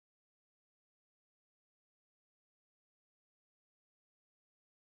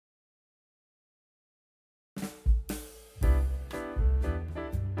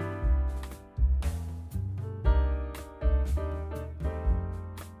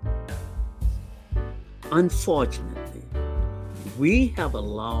Unfortunately, we have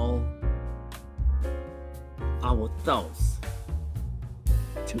allowed our thoughts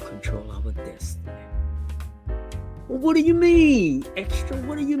to control our destiny. Well, what do you mean, Xtra?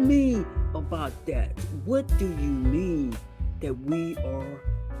 What do you mean about that? What do you mean that we are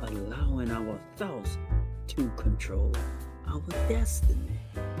allowing our thoughts to control our destiny?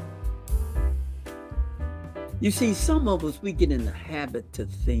 You see, some of us, we get in the habit to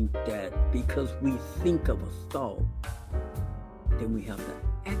think that because we think of a thought, then we have to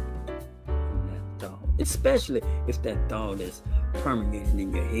act on that thought, especially if that thought is permeating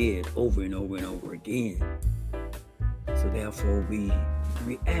in your head over and over and over again. So therefore, we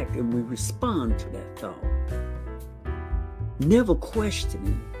react and we respond to that thought, never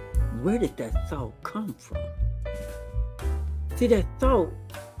questioning where did that thought come from. See, that thought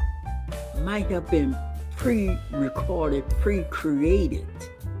might have been pre-recorded, pre-created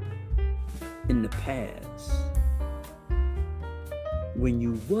in the past when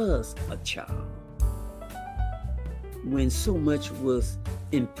you was a child, when so much was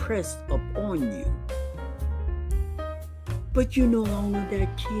impressed upon you. But you're no longer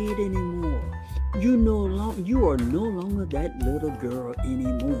that kid anymore. You are no longer that little girl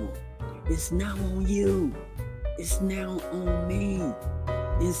anymore. It's now on you. It's now on me.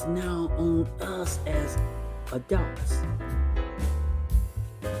 It's now on us as adults.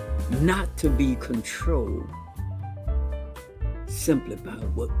 Not to be controlled simply by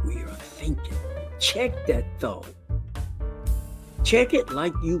what we are thinking. Check that thought. Check it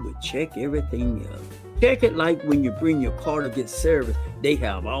like you would check everything else. Check it like when you bring your car to get service. They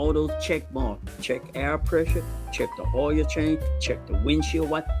have all those check marks. Check air pressure, check the oil change, check the windshield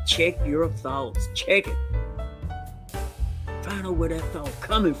wipe, check your thoughts. Check it. Find out where that thought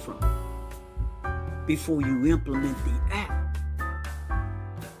coming from before you implement the act.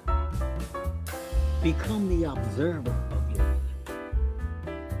 Become the observer of your life.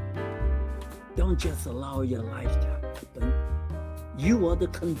 Don't just allow your life to happen. You are the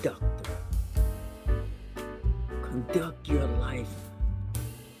conductor. Conduct your life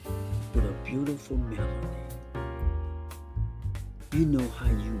with a beautiful melody. You know how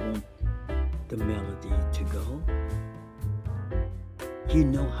you want the melody to go. You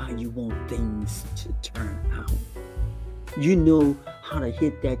know how you want things to turn out. You know how to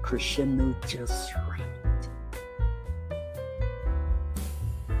hit that crescendo just